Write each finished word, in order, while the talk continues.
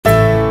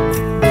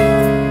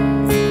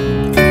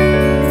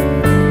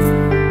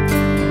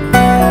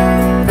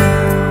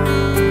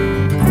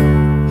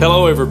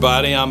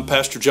everybody. I'm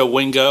Pastor Joe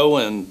Wingo,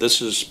 and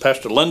this is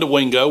Pastor Linda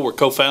Wingo. We're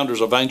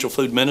co-founders of Angel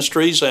Food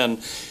Ministries,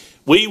 and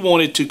we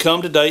wanted to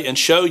come today and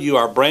show you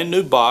our brand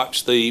new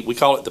box. We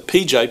call it the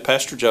PJ,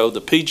 Pastor Joe, the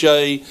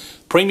PJ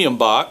Premium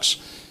Box.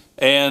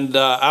 And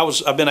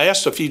I've been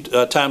asked a few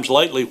times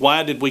lately,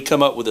 why did we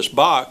come up with this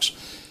box?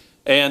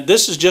 And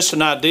this is just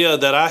an idea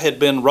that I had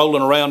been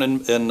rolling around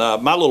in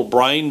my little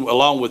brain,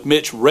 along with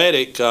Mitch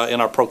Reddick in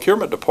our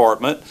procurement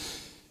department.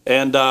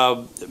 And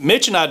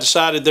Mitch and I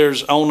decided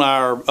there's on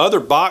our other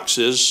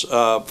boxes,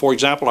 for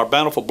example, our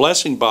Bountiful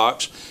Blessing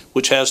box,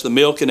 which has the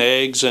milk and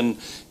eggs and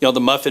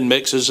the muffin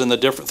mixes and the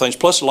different things,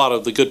 plus a lot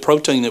of the good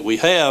protein that we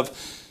have.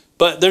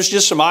 But there's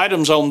just some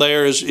items on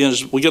there as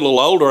we get a little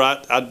older.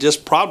 I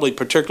just probably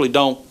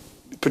don't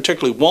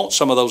particularly want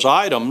some of those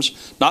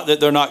items. Not that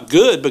they're not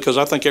good, because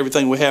I think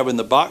everything we have in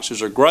the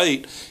boxes are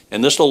great.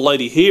 And this little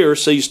lady here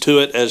sees to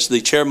it, as the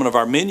chairman of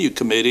our menu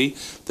committee,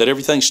 that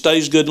everything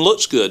stays good and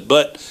looks good.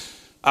 But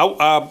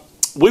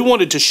we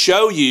wanted to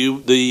show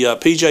you the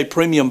PJ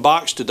Premium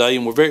Box today,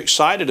 and we're very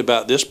excited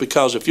about this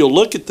because if you'll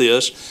look at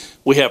this,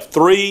 we have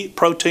 3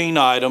 protein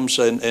items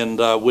and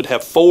would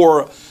have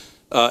 4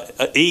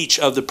 each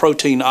of the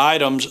protein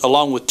items,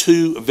 along with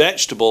 2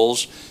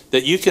 vegetables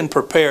that you can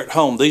prepare at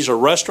home. These are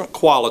restaurant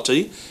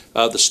quality.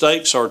 The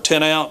steaks are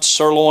 10-ounce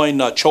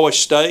sirloin choice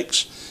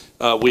steaks.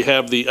 We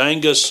have the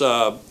Angus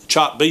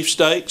chopped beef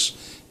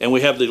steaks, and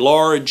we have the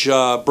large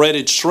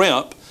breaded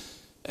shrimp.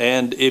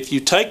 And if you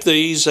take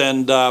these,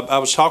 and I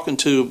was talking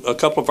to a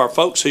couple of our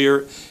folks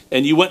here,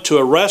 and you went to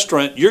a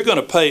restaurant, you're going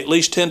to pay at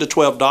least $10 to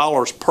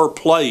 $12 per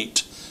plate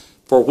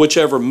for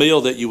whichever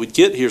meal that you would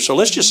get here. So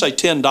let's just say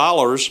 $10,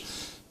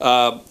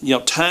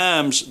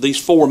 times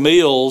these 4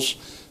 meals,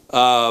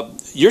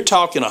 you're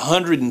talking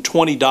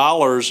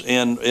 $120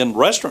 in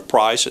restaurant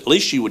price, at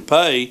least you would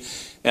pay.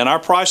 And our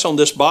price on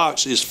this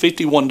box is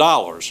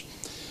 $51.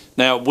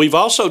 Now, we've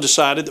also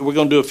decided that we're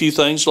going to do a few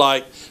things,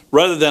 like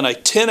rather than a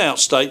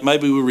 10-ounce steak,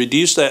 maybe we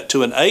reduce that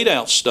to an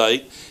 8-ounce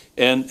steak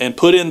and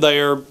put in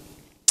there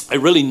a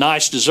really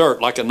nice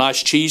dessert, like a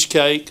nice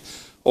cheesecake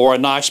or a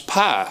nice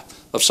pie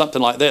of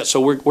something like that. So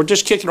we're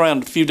just kicking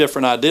around a few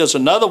different ideas.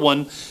 Another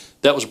one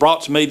that was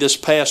brought to me this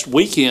past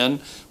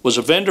weekend was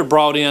a vendor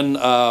brought in,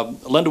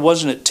 Linda,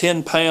 wasn't it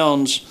 10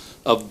 pounds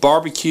of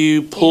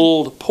barbecue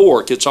pulled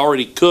pork? It's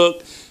already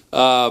cooked.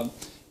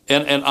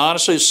 And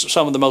honestly, it's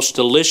some of the most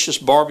delicious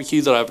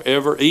barbecue that I've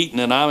ever eaten,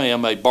 and I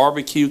am a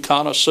barbecue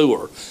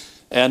connoisseur.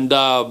 And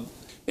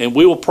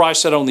we will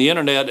price that on the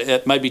internet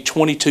at maybe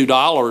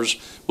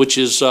 $22, which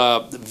is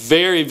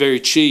very, very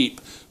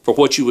cheap for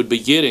what you would be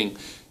getting.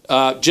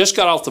 Just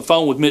got off the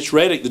phone with Mitch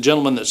Reddick, the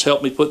gentleman that's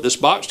helped me put this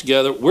box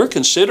together. We're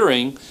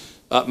considering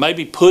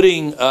maybe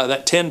putting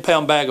that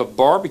 10-pound bag of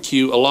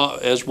barbecue along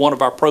as one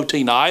of our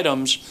protein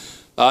items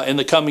in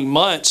the coming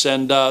months,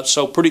 and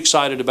so pretty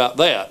excited about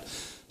that.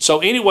 So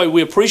anyway,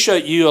 we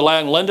appreciate you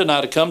allowing Linda and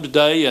I to come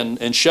today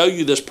and show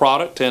you this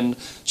product and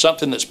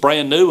something that's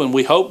brand new, and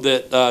we hope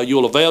that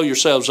you'll avail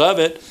yourselves of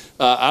it.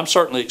 I'm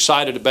certainly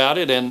excited about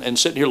it, and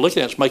sitting here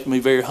looking at it's making me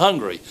very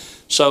hungry.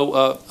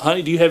 So,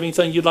 honey, do you have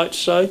anything you'd like to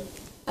say?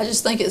 I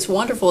just think it's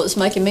wonderful. It's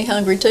making me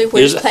hungry too.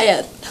 Where's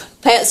Pat?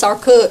 Pat's our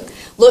cook.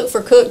 Look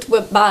for Cooked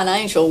by an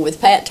Angel with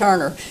Pat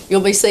Turner.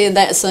 You'll be seeing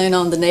that soon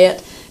on the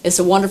net. It's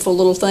a wonderful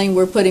little thing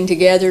we're putting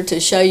together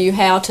to show you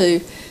how to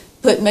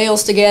put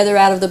meals together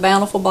out of the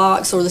Bountiful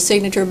box or the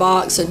Signature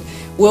box, and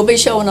we'll be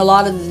showing a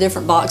lot of the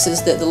different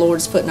boxes that the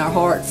Lord's put in our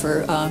heart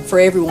for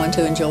everyone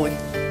to enjoy.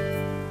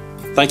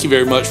 Thank you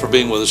very much for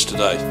being with us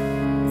today.